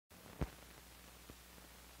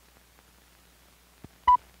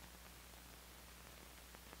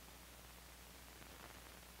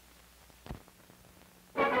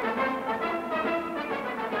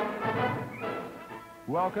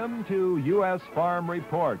Welcome to U.S. Farm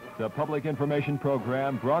Report, the public information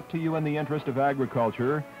program brought to you in the interest of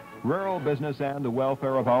agriculture, rural business, and the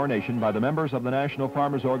welfare of our nation by the members of the National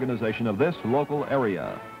Farmers Organization of this local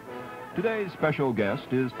area. Today's special guest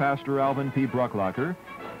is Pastor Alvin P. Brucklacher,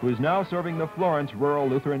 who is now serving the Florence Rural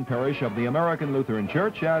Lutheran Parish of the American Lutheran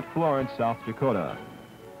Church at Florence, South Dakota.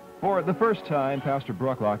 For the first time, Pastor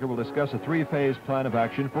Brucklacher will discuss a three-phase plan of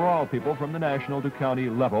action for all people from the national to county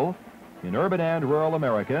level in urban and rural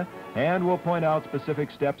America, and will point out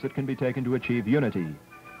specific steps that can be taken to achieve unity.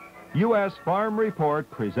 U.S. Farm Report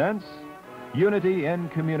presents Unity in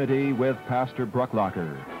Community with Pastor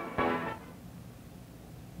Brucklacher.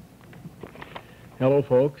 Hello,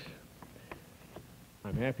 folks.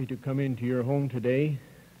 I'm happy to come into your home today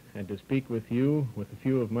and to speak with you with a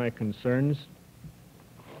few of my concerns.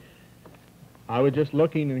 I was just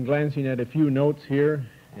looking and glancing at a few notes here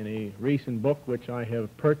in a recent book which I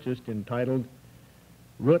have purchased entitled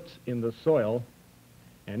Roots in the Soil,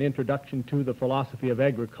 An Introduction to the Philosophy of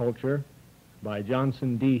Agriculture by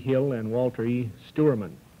Johnson D. Hill and Walter E.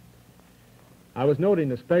 Stuerman. I was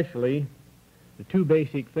noting especially the two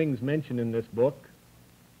basic things mentioned in this book.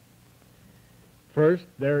 First,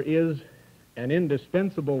 there is an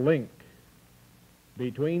indispensable link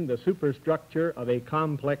between the superstructure of a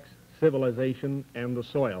complex civilization and the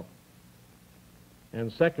soil. And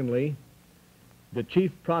secondly, the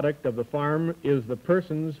chief product of the farm is the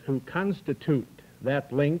persons who constitute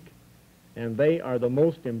that link, and they are the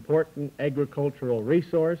most important agricultural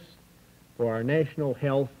resource for our national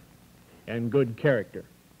health and good character.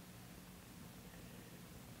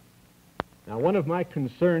 Now, one of my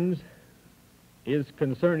concerns is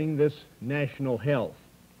concerning this national health.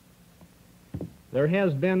 There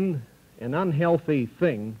has been an unhealthy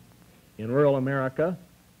thing in rural America,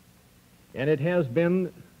 and it has been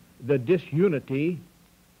the disunity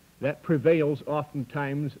that prevails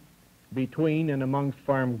oftentimes between and amongst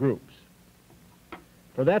farm groups.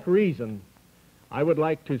 For that reason, I would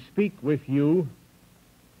like to speak with you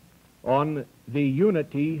on the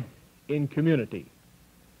unity in community.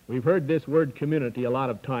 We've heard this word community a lot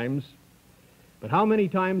of times, but how many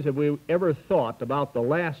times have we ever thought about the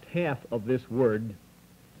last half of this word,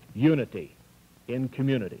 unity in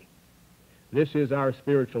community? This is our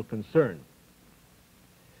spiritual concern.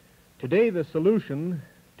 Today, the solution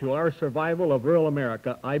to our survival of rural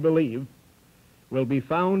America, I believe, will be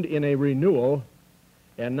found in a renewal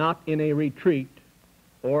and not in a retreat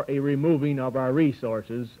or a removing of our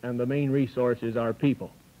resources, and the main resource is our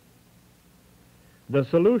people. The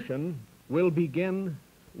solution will begin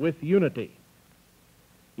with unity.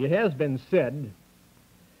 It has been said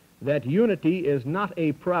that unity is not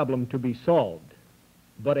a problem to be solved,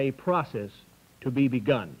 but a process to be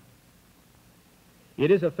begun.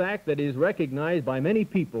 It is a fact that is recognized by many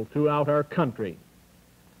people throughout our country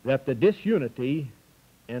that the disunity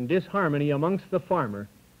and disharmony amongst the farmer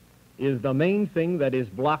is the main thing that is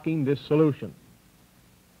blocking this solution.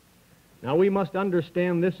 Now, we must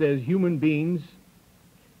understand this as human beings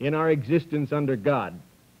in our existence under God.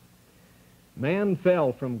 Man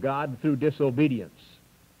fell from God through disobedience.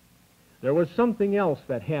 There was something else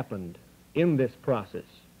that happened in this process.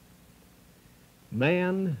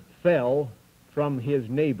 Man fell from his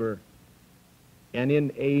neighbor and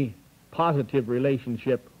in a positive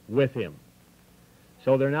relationship with him.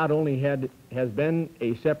 So there not only has been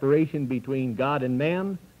a separation between God and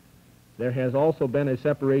man, there has also been a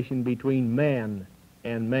separation between man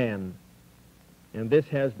and man. And this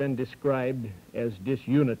has been described as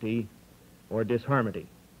disunity or disharmony.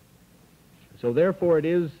 So therefore it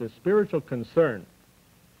is a spiritual concern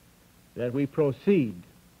that we proceed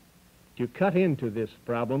to cut into this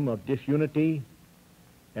problem of disunity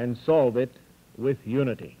and solve it with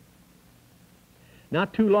unity.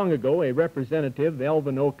 Not too long ago, a representative,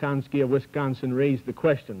 Alvin Okonski of Wisconsin, raised the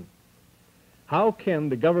question, how can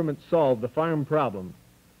the government solve the farm problem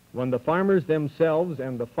when the farmers themselves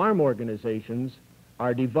and the farm organizations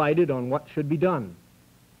are divided on what should be done?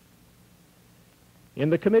 In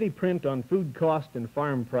the committee print on food cost and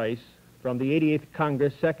farm price from the 88th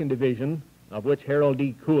Congress, 2nd Division, of which Harold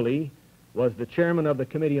D. Cooley was the chairman of the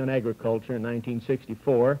Committee on Agriculture in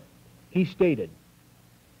 1964, he stated,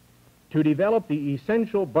 to develop the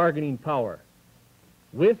essential bargaining power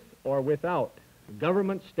with or without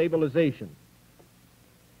government stabilization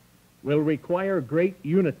will require great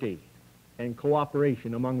unity and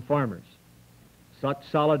cooperation among farmers. Such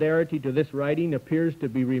solidarity to this writing appears to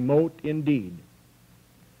be remote indeed.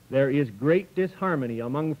 There is great disharmony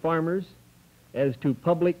among farmers as to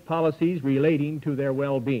public policies relating to their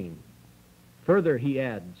well-being. Further, he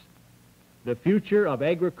adds, the future of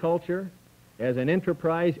agriculture as an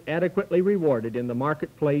enterprise adequately rewarded in the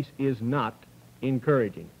marketplace is not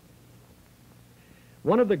encouraging.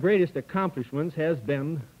 One of the greatest accomplishments has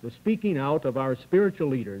been the speaking out of our spiritual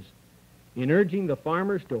leaders in urging the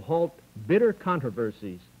farmers to halt bitter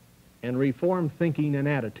controversies and reform thinking and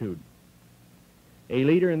attitude. A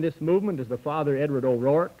leader in this movement is the Father Edward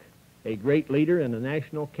O'Rourke, a great leader in the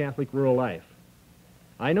National Catholic Rural Life.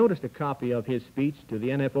 I noticed a copy of his speech to the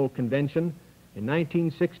NFO convention in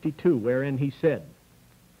 1962, wherein he said,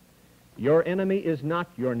 "Your enemy is not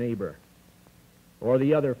your neighbor or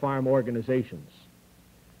the other farm organizations.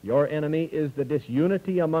 Your enemy is the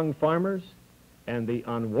disunity among farmers and the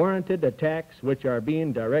unwarranted attacks which are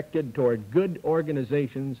being directed toward good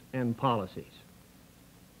organizations and policies."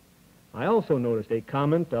 I also noticed a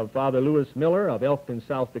comment of Father Lewis Miller of Elkton,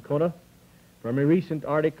 South Dakota, from a recent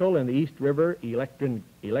article in the East River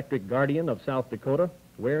Electric Guardian of South Dakota,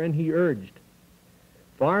 wherein he urged,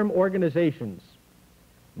 "Farm organizations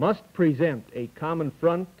must present a common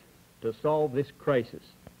front to solve this crisis.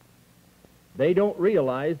 They don't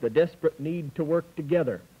realize the desperate need to work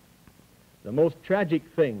together. The most tragic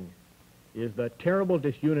thing is the terrible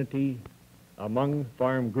disunity among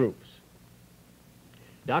farm groups."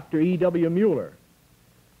 Dr. E.W. Mueller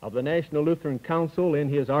of the National Lutheran Council, in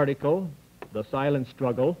his article, "The Silent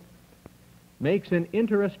Struggle," makes an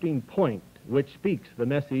interesting point which speaks the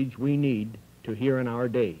message we need to hear in our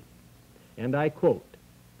day. And I quote,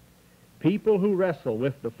 "People who wrestle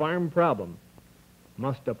with the farm problem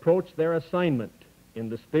must approach their assignment in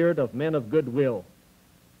the spirit of men of goodwill.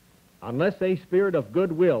 Unless a spirit of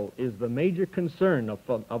goodwill is the major concern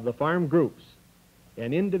of the farm groups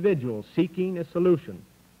and individuals seeking a solution,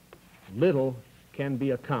 little can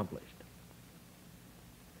be accomplished."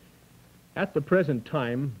 At the present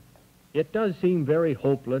time, it does seem very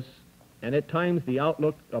hopeless, and at times the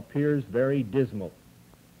outlook appears very dismal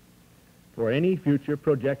for any future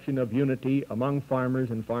projection of unity among farmers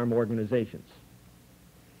and farm organizations.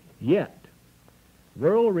 Yet,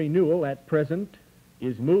 rural renewal at present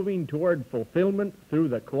is moving toward fulfillment through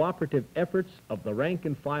the cooperative efforts of the rank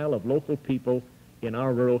and file of local people in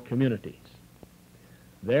our rural communities.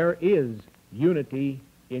 There is unity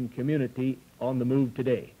in community on the move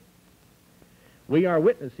today. We are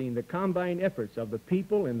witnessing the combined efforts of the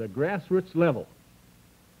people in the grassroots level,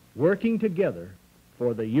 working together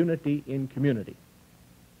for the unity in community.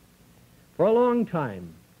 For a long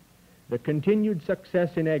time, the continued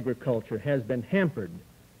success in agriculture has been hampered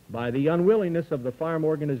by the unwillingness of the farm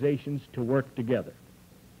organizations to work together.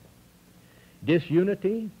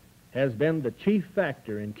 Disunity has been the chief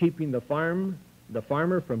factor in keeping the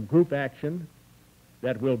farmer from group action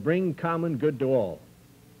that will bring common good to all.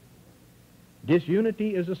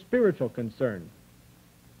 Disunity is a spiritual concern.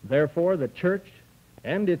 Therefore, the church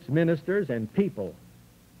and its ministers and people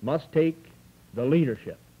must take the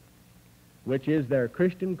leadership, which is their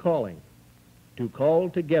Christian calling, to call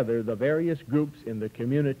together the various groups in the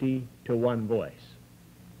community to one voice.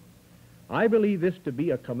 I believe this to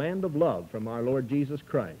be a command of love from our Lord Jesus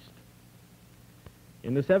Christ.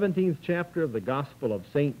 In the 17th chapter of the Gospel of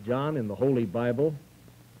St. John in the Holy Bible,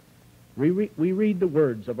 we read the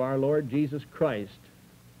words of our Lord Jesus Christ,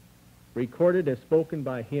 recorded as spoken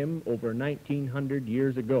by him over 1900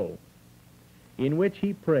 years ago, in which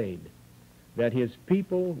he prayed that his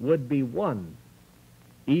people would be one,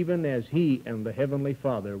 even as he and the Heavenly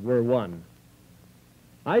Father were one.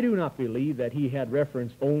 I do not believe that he had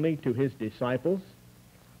reference only to his disciples,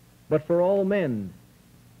 but for all men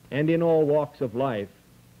and in all walks of life,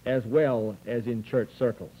 as well as in church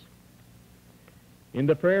circles. In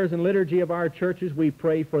the prayers and liturgy of our churches, we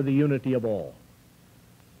pray for the unity of all.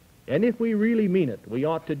 And if we really mean it, we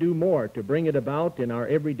ought to do more to bring it about in our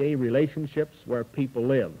everyday relationships where people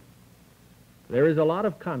live. There is a lot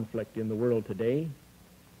of conflict in the world today,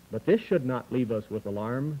 but this should not leave us with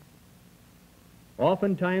alarm.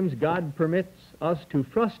 Oftentimes, God permits us to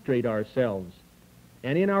frustrate ourselves,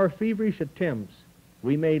 and in our feverish attempts,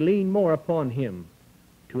 we may lean more upon him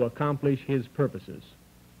to accomplish his purposes.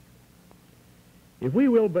 If we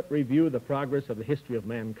will but review the progress of the history of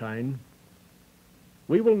mankind,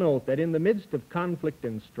 we will note that in the midst of conflict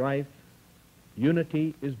and strife,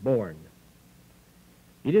 unity is born.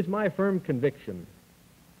 It is my firm conviction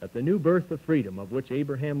that the new birth of freedom of which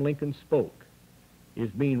Abraham Lincoln spoke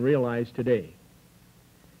is being realized today.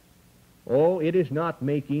 Oh, it is not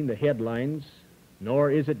making the headlines,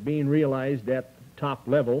 nor is it being realized at top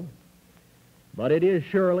level, but it is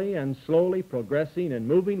surely and slowly progressing and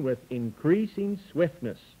moving with increasing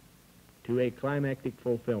swiftness to a climactic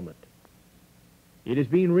fulfillment. It is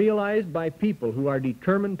being realized by people who are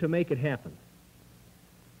determined to make it happen.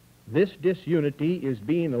 This disunity is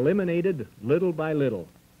being eliminated little by little,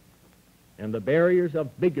 and the barriers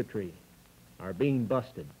of bigotry are being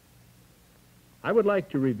busted. I would like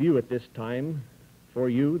to review at this time for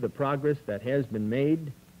you the progress that has been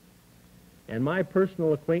made and my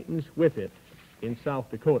personal acquaintance with it in South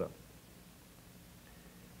Dakota.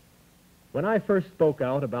 When I first spoke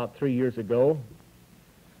out about 3 years ago,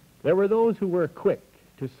 there were those who were quick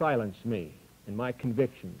to silence me in my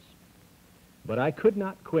convictions, but I could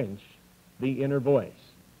not quench the inner voice.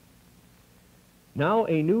 Now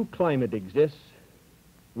a new climate exists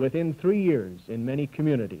within 3 years in many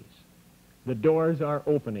communities. The doors are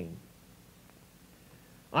opening.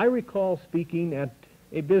 I recall speaking at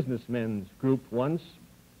a businessmen's group once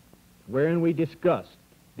wherein we discussed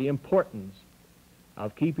the importance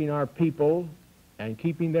of keeping our people and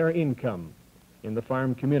keeping their income in the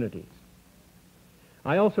farm communities.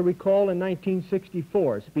 I also recall in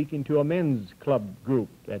 1964 speaking to a men's club group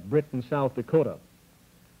at Britain, South Dakota,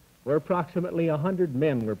 where approximately 100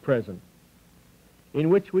 men were present, in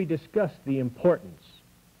which we discussed the importance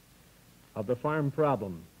of the farm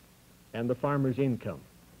problem and the farmer's income.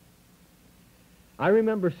 I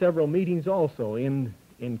remember several meetings also in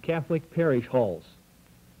Catholic parish halls.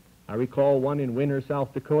 I recall one in Winner,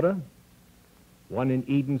 South Dakota, one in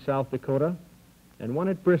Eden, South Dakota, and one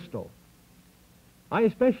at Bristol. I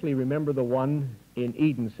especially remember the one in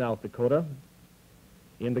Eden, South Dakota,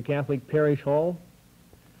 in the Catholic parish hall,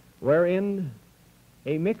 wherein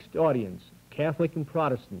a mixed audience, Catholic and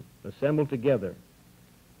Protestant, assembled together,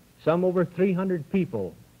 some over 300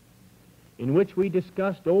 people, in which we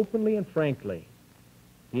discussed openly and frankly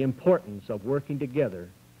the importance of working together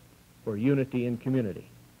for unity in community.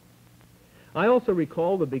 I also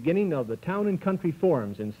recall the beginning of the Town and Country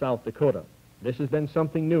Forums in South Dakota. This has been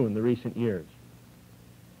something new in the recent years.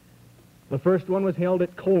 The first one was held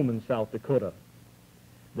at Coleman, South Dakota.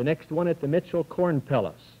 The next one at the Mitchell Corn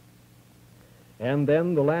Palace. And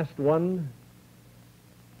then the last one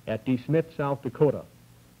at DeSmith, South Dakota.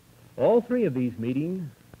 All three of these meetings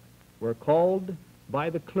were called by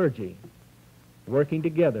the clergy, working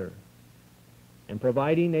together and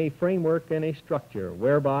providing a framework and a structure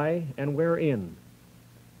whereby and wherein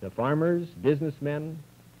the farmers, businessmen,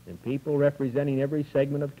 and people representing every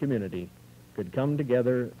segment of community could come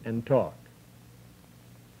together and talk.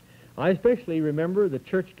 I especially remember the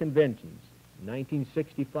church conventions,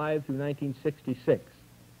 1965 through 1966.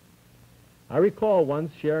 I recall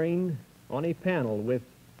once sharing on a panel with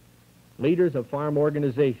leaders of farm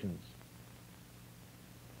organizations.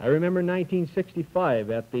 I remember 1965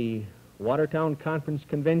 at the Watertown Conference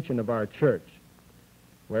Convention of our church,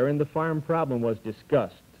 wherein the farm problem was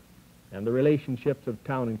discussed and the relationships of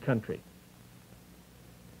town and country.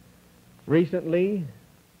 Recently,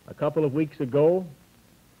 a couple of weeks ago,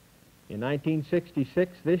 in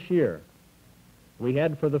 1966, this year, we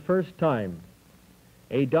had for the first time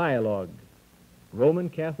a dialogue, Roman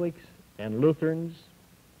Catholics and Lutherans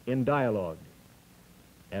in dialogue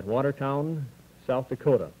at Watertown, South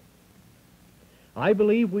Dakota. I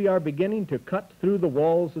believe we are beginning to cut through the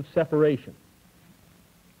walls of separation.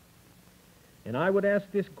 And I would ask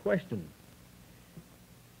this question: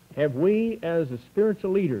 have we, as the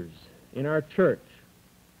spiritual leaders in our church,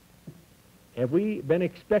 have we been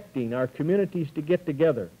expecting our communities to get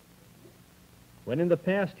together when in the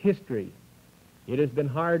past history it has been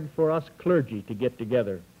hard for us clergy to get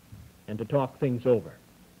together and to talk things over?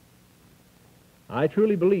 I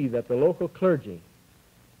truly believe that the local clergy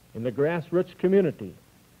in the grassroots community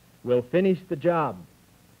will finish the job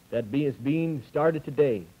that is being started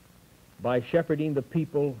today by shepherding the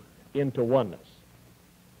people into oneness.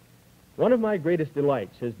 One of my greatest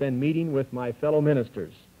delights has been meeting with my fellow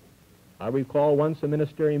ministers. I recall once a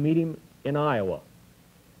ministerial meeting in Iowa.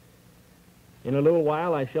 In a little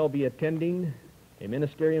while I shall be attending a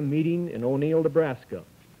ministerial meeting in O'Neill, Nebraska,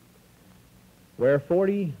 where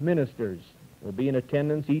 40 ministers will be in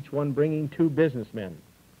attendance, each one bringing 2 businessmen.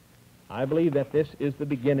 I believe that this is the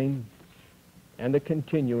beginning and the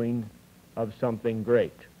continuing of something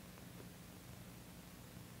great.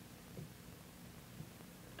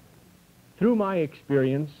 Through my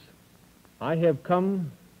experience, I have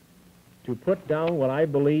come to put down what I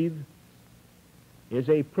believe is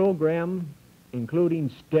a program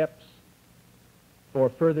including steps for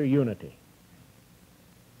further unity.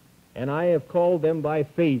 And I have called them by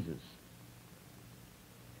phases.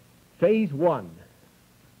 Phase 1,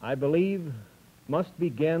 I believe, must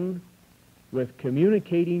begin with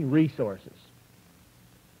communicating resources.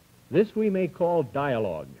 This we may call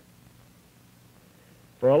dialogue.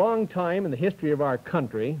 For a long time in the history of our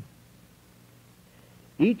country,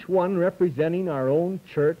 each one representing our own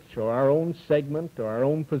church or our own segment or our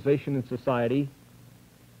own position in society,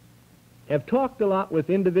 have talked a lot with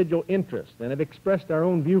individual interest and have expressed our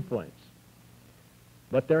own viewpoints.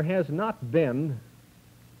 But there has not been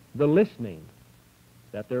the listening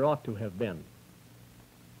that there ought to have been.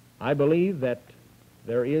 I believe that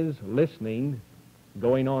there is listening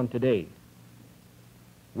going on today.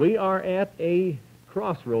 We are at a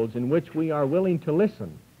crossroads in which we are willing to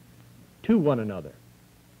listen to one another.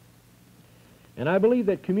 And I believe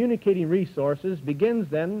that communicating resources begins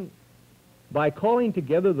then by calling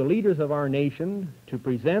together the leaders of our nation to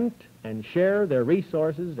present and share their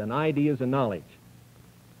resources and ideas and knowledge.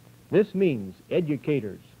 This means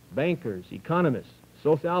educators, bankers, economists,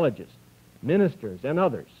 sociologists, ministers, and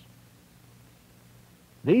others.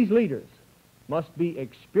 These leaders must be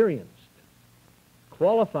experienced,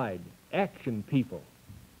 qualified action people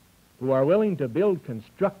who are willing to build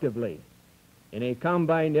constructively in a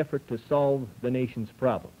combined effort to solve the nation's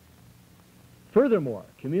problem. Furthermore,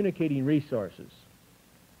 communicating resources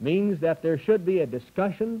means that there should be a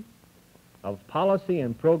discussion of policy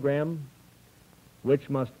and program which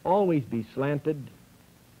must always be slanted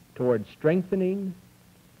toward strengthening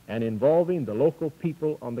and involving the local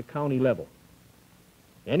people on the county level.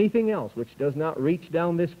 Anything else which does not reach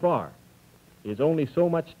down this far is only so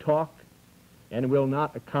much talk and will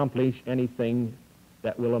not accomplish anything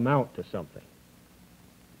that will amount to something.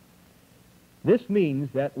 This means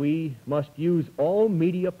that we must use all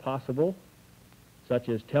media possible, such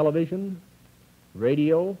as television,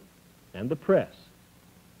 radio, and the press,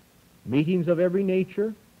 meetings of every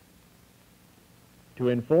nature, to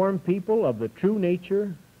inform people of the true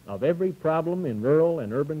nature of every problem in rural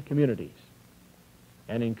and urban communities,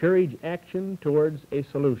 and encourage action towards a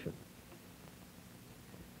solution.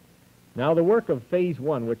 Now, the work of Phase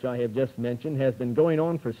 1, which I have just mentioned, has been going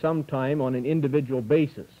on for some time on an individual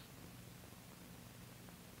basis.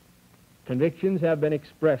 Convictions have been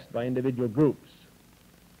expressed by individual groups,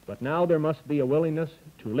 but now there must be a willingness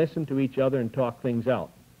to listen to each other and talk things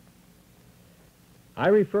out. I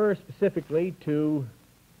refer specifically to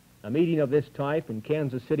a meeting of this type in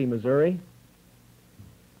Kansas City, Missouri,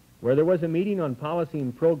 where there was a meeting on policy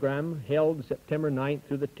and program held September 9th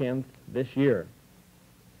through the 10th this year.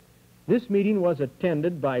 This meeting was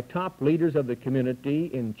attended by top leaders of the community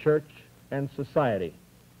in church and society.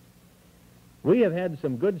 We have had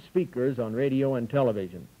some good speakers on radio and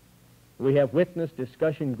television. We have witnessed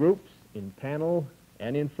discussion groups in panel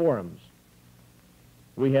and in forums.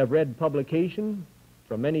 We have read publication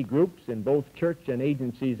from many groups in both church and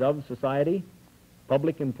agencies of society,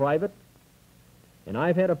 public and private, and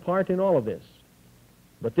I've had a part in all of this.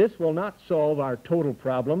 But this will not solve our total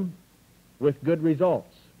problem with good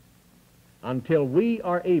results until we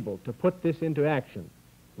are able to put this into action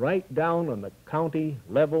right down on the county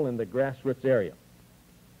level in the grassroots area.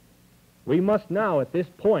 We must now, at this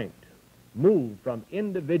point, move from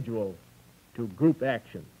individual to group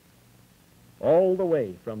action, all the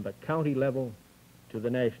way from the county level to the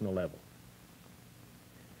national level.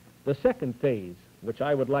 The second phase, which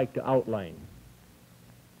I would like to outline,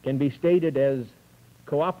 can be stated as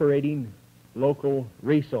cooperating local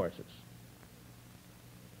resources.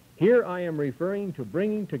 Here I am referring to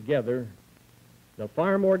bringing together the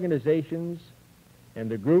farm organizations and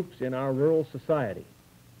the groups in our rural society.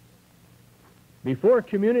 Before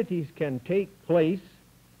communities can take place,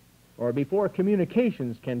 or before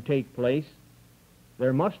communications can take place,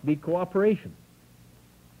 there must be cooperation.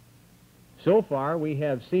 So far, we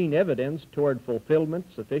have seen evidence toward fulfillment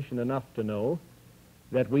sufficient enough to know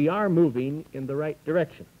that we are moving in the right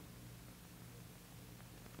direction.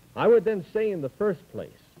 I would then say in the first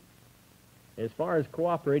place, as far as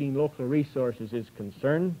cooperating local resources is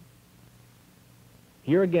concerned,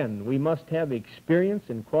 here again we must have experienced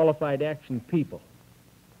and qualified action people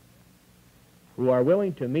who are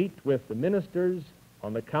willing to meet with the ministers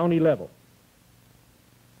on the county level.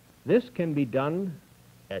 This can be done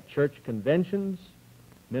at church conventions,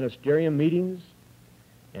 ministerial meetings,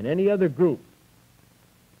 and any other group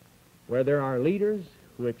where there are leaders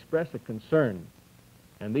who express a concern,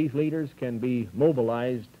 and these leaders can be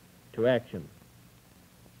mobilized to action.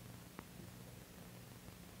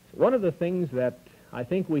 One of the things that I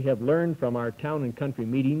think we have learned from our town and country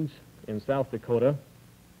meetings in South Dakota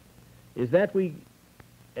is that we,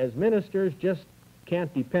 as ministers, just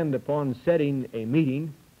can't depend upon setting a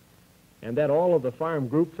meeting and that all of the farm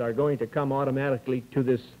groups are going to come automatically to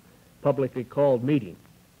this publicly called meeting.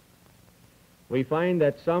 We find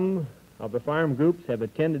that some of the farm groups have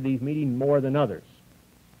attended these meetings more than others.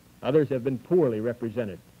 Others have been poorly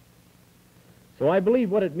represented. So I believe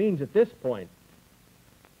what it means at this point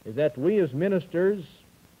is that we as ministers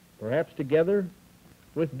perhaps together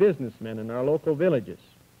with businessmen in our local villages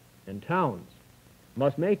and towns,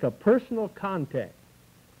 must make a personal contact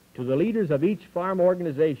to the leaders of each farm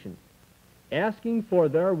organization, asking for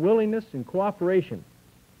their willingness and cooperation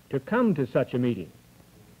to come to such a meeting.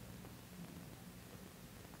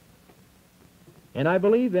 And I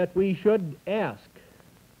believe that we should ask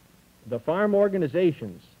the farm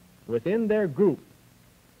organizations within their group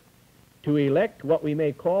to elect what we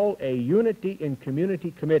may call a unity in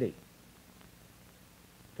community committee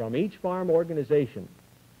from each farm organization,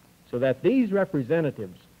 so that these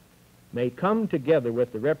representatives may come together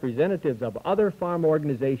with the representatives of other farm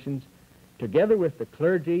organizations, together with the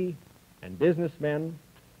clergy and businessmen,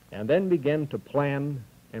 and then begin to plan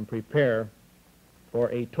and prepare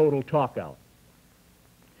for a total talk-out.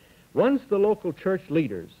 Once the local church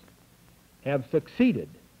leaders have succeeded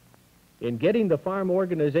in getting the farm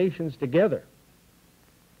organizations together,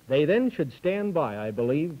 they then should stand by, I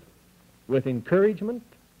believe, with encouragement,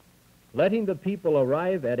 letting the people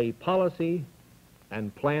arrive at a policy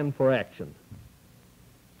and plan for action.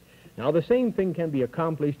 Now, the same thing can be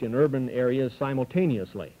accomplished in urban areas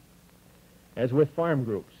simultaneously, as with farm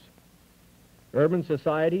groups. Urban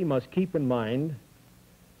society must keep in mind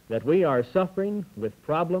that we are suffering with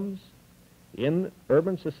problems in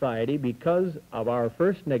urban society because of our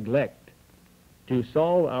first neglect to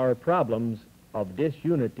solve our problems of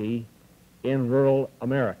disunity in rural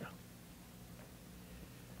America.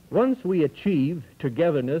 Once we achieve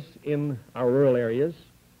togetherness in our rural areas,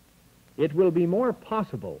 it will be more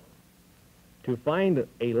possible to find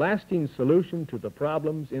a lasting solution to the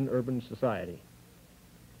problems in urban society.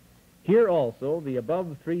 Here also, the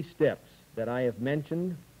above three steps that I have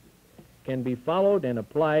mentioned can be followed and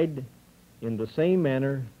applied in the same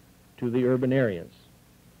manner to the urban areas,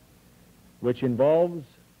 which involves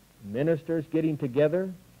ministers getting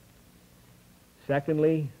together,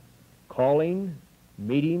 secondly, calling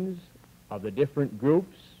meetings of the different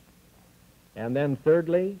groups, and then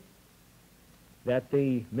thirdly, that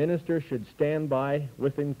the minister should stand by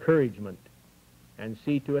with encouragement and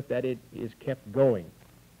see to it that it is kept going.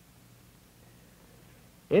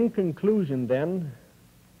 In conclusion, then,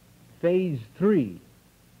 phase 3,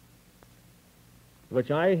 which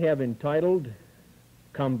I have entitled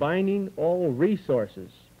Combining All Resources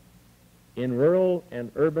in Rural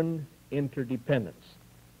and Urban Interdependence.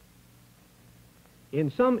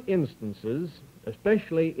 In some instances,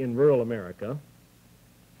 especially in rural America,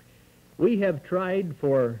 we have tried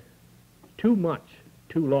for too much,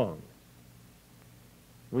 too long.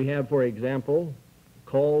 We have, for example,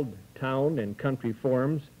 called town and country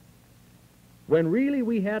forums when really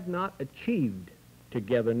we had not achieved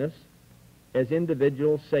togetherness as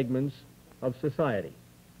individual segments of society.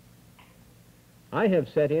 I have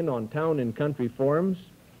set in on town and country forums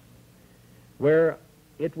where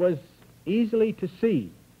it was easily to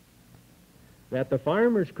see that the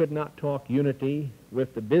farmers could not talk unity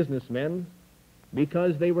with the businessmen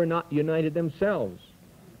because they were not united themselves,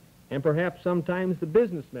 and perhaps sometimes the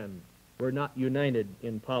businessmen were not united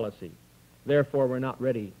in policy, therefore were not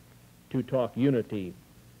ready to talk unity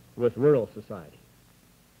with rural society.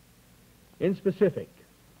 In specific,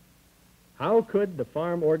 how could the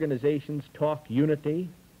farm organizations talk unity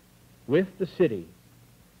with the city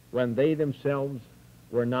when they themselves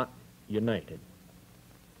were not united?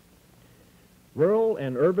 Rural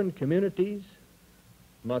and urban communities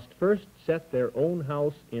must first set their own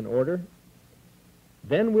house in order.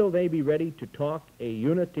 Then will they be ready to talk a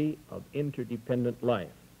unity of interdependent life.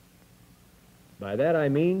 By that I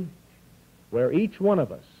mean where each one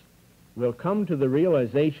of us will come to the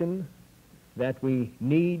realization that we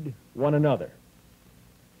need one another.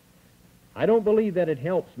 I don't believe that it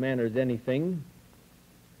helps matters anything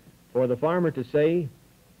for the farmer to say,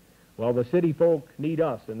 well, the city folk need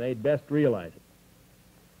us and they'd best realize it.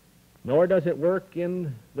 Nor does it work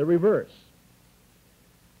in the reverse.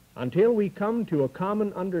 Until we come to a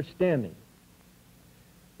common understanding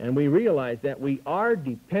and we realize that we are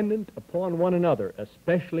dependent upon one another,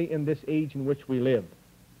 especially in this age in which we live,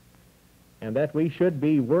 and that we should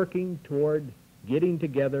be working toward getting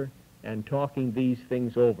together and talking these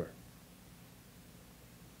things over.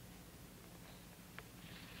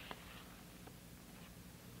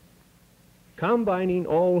 Combining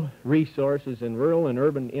all resources in rural and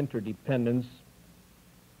urban interdependence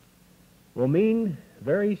will mean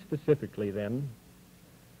very specifically then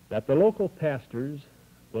that the local pastors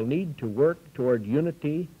will need to work toward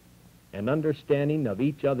unity and understanding of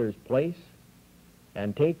each other's place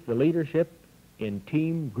and take the leadership in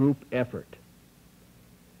team group effort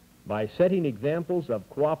by setting examples of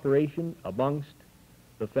cooperation amongst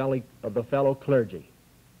the fellow clergy.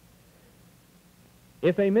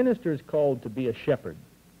 If a minister is called to be a shepherd,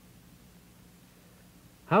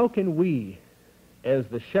 how can we, as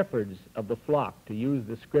the shepherds of the flock, to use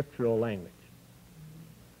the scriptural language,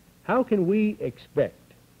 how can we expect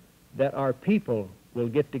that our people will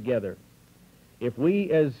get together if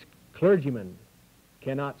we as clergymen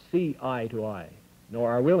cannot see eye to eye, nor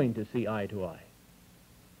are willing to see eye to eye?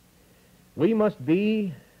 We must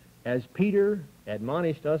be, as Peter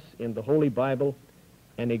admonished us in the Holy Bible,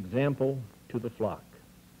 an example to the flock.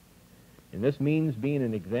 And this means being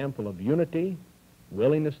an example of unity,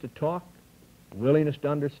 willingness to talk, willingness to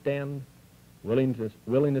understand,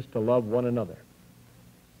 willingness to love one another.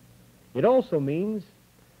 It also means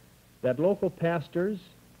that local pastors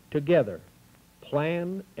together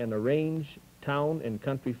plan and arrange town and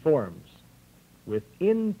country forums with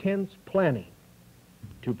intense planning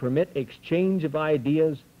to permit exchange of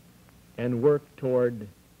ideas and work toward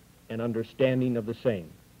an understanding of the same.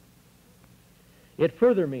 It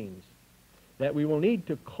further means that we will need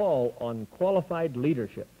to call on qualified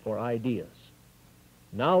leadership for ideas,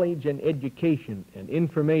 knowledge and education and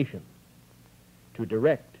information to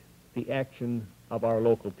direct the action of our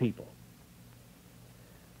local people.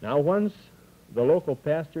 Now, once the local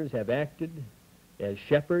pastors have acted as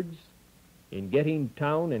shepherds in getting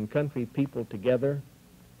town and country people together,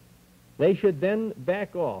 they should then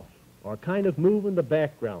back off or kind of move in the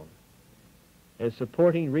background as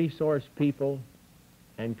supporting resource people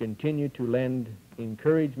and continue to lend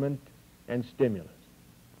encouragement and stimulus.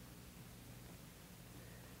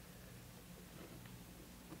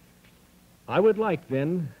 I would like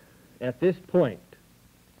then, at this point,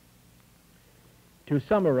 to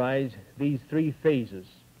summarize these three phases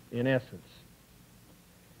in essence.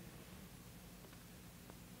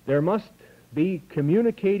 There must be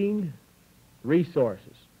communicating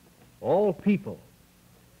resources, all people,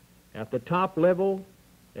 at the top level,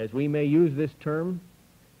 as we may use this term,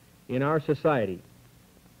 in our society.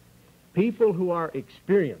 People who are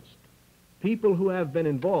experienced, people who have been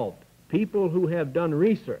involved, people who have done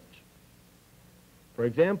research. For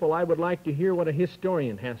example, I would like to hear what a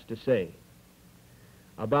historian has to say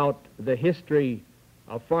about the history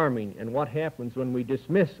of farming and what happens when we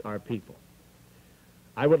dismiss our people.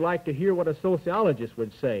 I would like to hear what a sociologist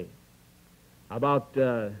would say about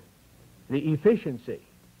the efficiency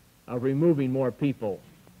of removing more people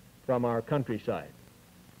from our countryside.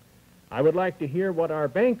 I would like to hear what our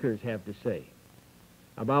bankers have to say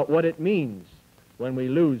about what it means when we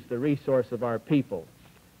lose the resource of our people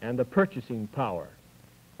and the purchasing power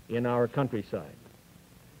in our countryside.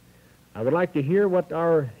 I would like to hear what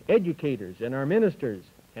our educators and our ministers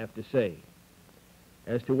have to say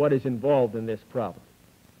as to what is involved in this problem.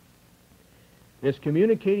 This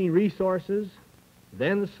communicating resources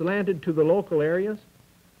then slanted to the local areas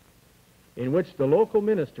in which the local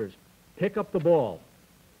ministers pick up the ball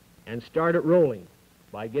and start it rolling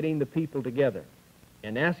by getting the people together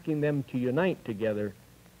and asking them to unite together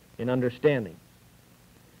in understanding.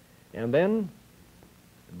 And then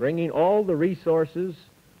bringing all the resources,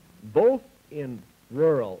 both in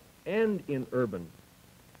rural and in urban,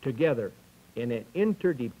 together in an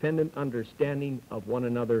interdependent understanding of one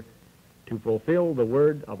another to fulfill the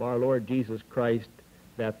word of our Lord Jesus Christ,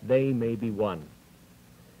 that they may be one.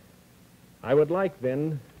 I would like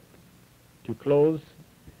then to close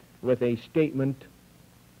with a statement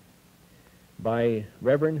by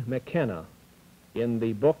Reverend McKenna in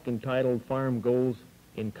the book entitled Farm Goals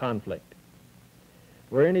in Conflict,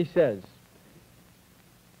 wherein he says,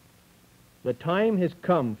 "The time has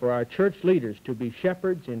come for our church leaders to be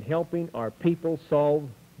shepherds in helping our people solve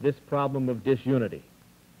this problem of disunity.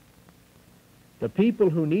 The people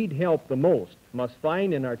who need help the most must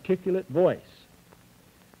find an articulate voice.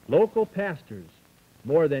 Local pastors,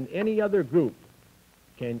 more than any other group,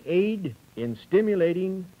 can aid in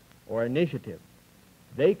stimulating or initiative.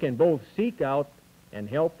 They can both seek out and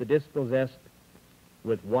help the dispossessed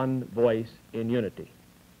with one voice in unity.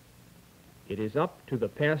 It is up to the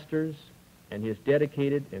pastors and his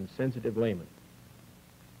dedicated and sensitive laymen."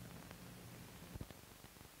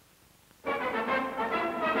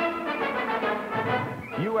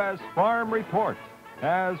 U.S. Farm Report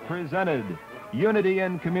has presented Unity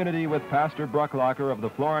in Community with Pastor Brucklocker of the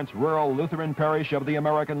Florence Rural Lutheran Parish of the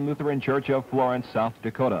American Lutheran Church of Florence, South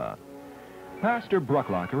Dakota. Pastor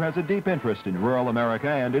Brucklocker has a deep interest in rural America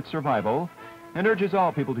and its survival and urges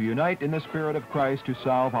all people to unite in the spirit of Christ to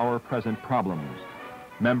solve our present problems.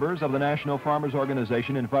 Members of the National Farmers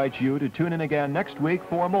Organization invite you to tune in again next week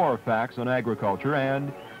for more facts on agriculture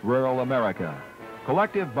and rural America.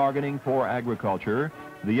 Collective bargaining for agriculture,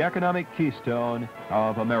 the economic keystone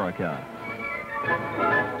of America.